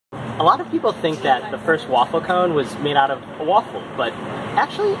A lot of people think that the first waffle cone was made out of a waffle, but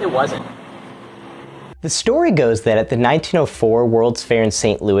actually it wasn't. The story goes that at the 1904 World's Fair in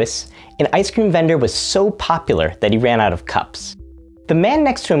St. Louis, an ice cream vendor was so popular that he ran out of cups. The man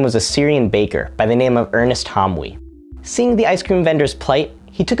next to him was a Syrian baker by the name of Ernest Hamwi. Seeing the ice cream vendor's plight,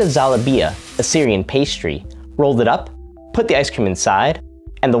 he took a zalabia, a Syrian pastry, rolled it up, put the ice cream inside,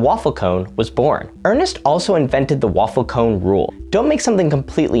 and the waffle cone was born. Ernest also invented the waffle cone rule. Don't make something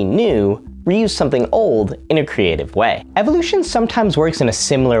completely new, reuse something old in a creative way. Evolution sometimes works in a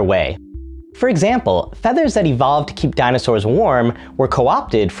similar way. For example, feathers that evolved to keep dinosaurs warm were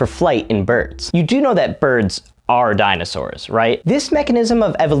co-opted for flight in birds. You do know that birds are dinosaurs, right? This mechanism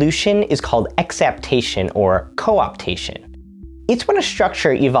of evolution is called exaptation or co-optation. It's when a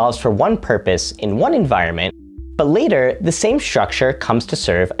structure evolves for one purpose in one environment, but later the same structure comes to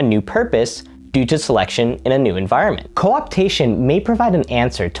serve a new purpose due to selection in a new environment. Co-optation may provide an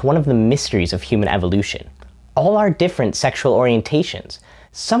answer to one of the mysteries of human evolution, all our different sexual orientations,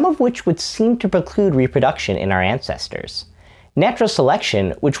 some of which would seem to preclude reproduction in our ancestors. Natural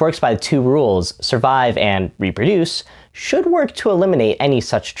selection, which works by the two rules, survive and reproduce, should work to eliminate any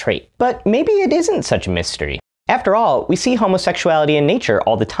such trait. But maybe it isn't such a mystery. After all, we see homosexuality in nature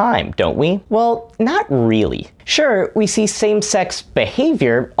all the time, don't we? Well, not really. Sure, we see same-sex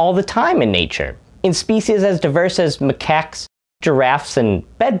behavior all the time in nature, in species as diverse as macaques, giraffes, and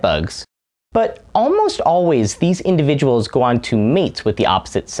bedbugs. But almost always these individuals go on to mate with the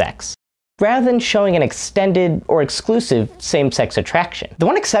opposite sex, rather than showing an extended or exclusive same-sex attraction. The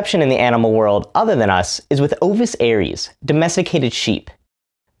one exception in the animal world other than us is with Ovis aries, domesticated sheep.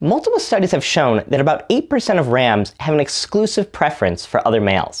 Multiple studies have shown that about 8% of rams have an exclusive preference for other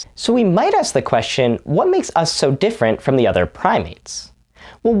males. So we might ask the question, what makes us so different from the other primates?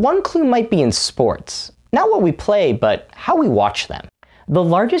 Well, one clue might be in sports. Not what we play, but how we watch them. The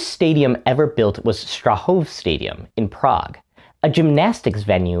largest stadium ever built was Strahov Stadium in Prague, a gymnastics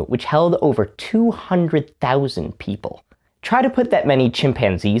venue which held over 200,000 people. Try to put that many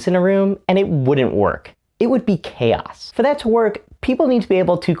chimpanzees in a room and it wouldn't work. It would be chaos. For that to work, people need to be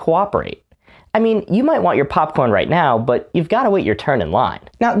able to cooperate. I mean, you might want your popcorn right now, but you've got to wait your turn in line.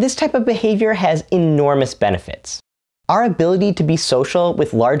 Now, this type of behavior has enormous benefits. Our ability to be social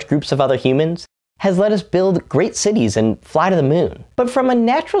with large groups of other humans has let us build great cities and fly to the moon. But from a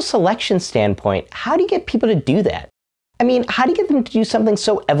natural selection standpoint, how do you get people to do that? I mean, how do you get them to do something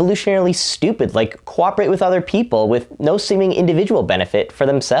so evolutionarily stupid like cooperate with other people with no seeming individual benefit for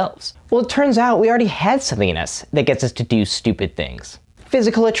themselves? Well, it turns out we already had something in us that gets us to do stupid things.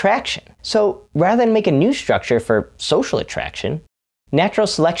 Physical attraction. So rather than make a new structure for social attraction, natural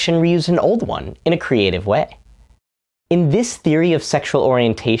selection reused an old one in a creative way. In this theory of sexual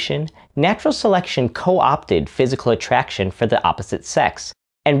orientation, natural selection co-opted physical attraction for the opposite sex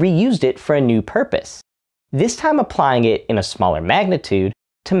and reused it for a new purpose, this time applying it in a smaller magnitude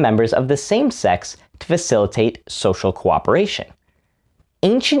to members of the same sex to facilitate social cooperation.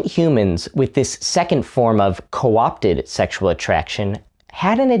 Ancient humans with this second form of co-opted sexual attraction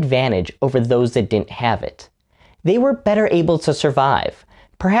had an advantage over those that didn't have it. They were better able to survive,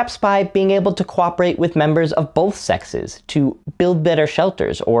 perhaps by being able to cooperate with members of both sexes to build better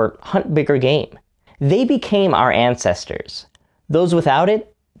shelters or hunt bigger game. They became our ancestors. Those without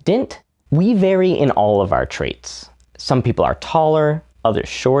it didn't. We vary in all of our traits. Some people are taller, others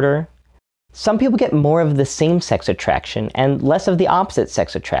shorter. Some people get more of the same-sex attraction and less of the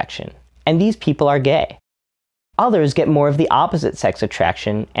opposite-sex attraction, and these people are gay. Others get more of the opposite-sex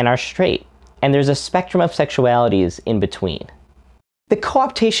attraction and are straight, and there's a spectrum of sexualities in between. The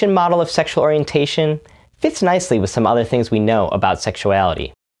co-optation model of sexual orientation fits nicely with some other things we know about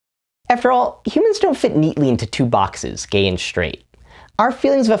sexuality. After all, humans don't fit neatly into two boxes, gay and straight. Our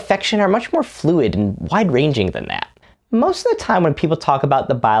feelings of affection are much more fluid and wide-ranging than that. Most of the time when people talk about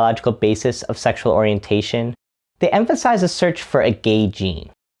the biological basis of sexual orientation, they emphasize a search for a gay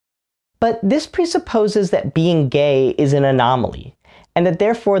gene. But this presupposes that being gay is an anomaly, and that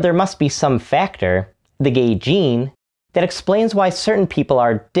therefore there must be some factor, the gay gene, that explains why certain people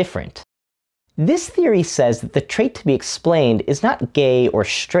are different. This theory says that the trait to be explained is not gay or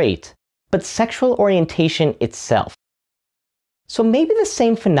straight, but sexual orientation itself. So maybe the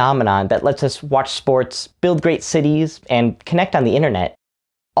same phenomenon that lets us watch sports, build great cities, and connect on the internet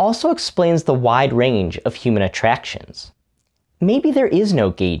also explains the wide range of human attractions. Maybe there is no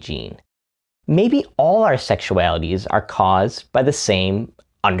gay gene. Maybe all our sexualities are caused by the same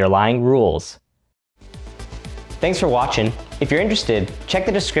underlying rules. Thanks for watching. If you're interested, check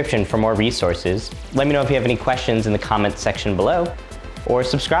the description for more resources. Let me know if you have any questions in the comments section below, or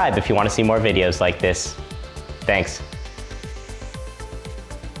subscribe if you want to see more videos like this. Thanks.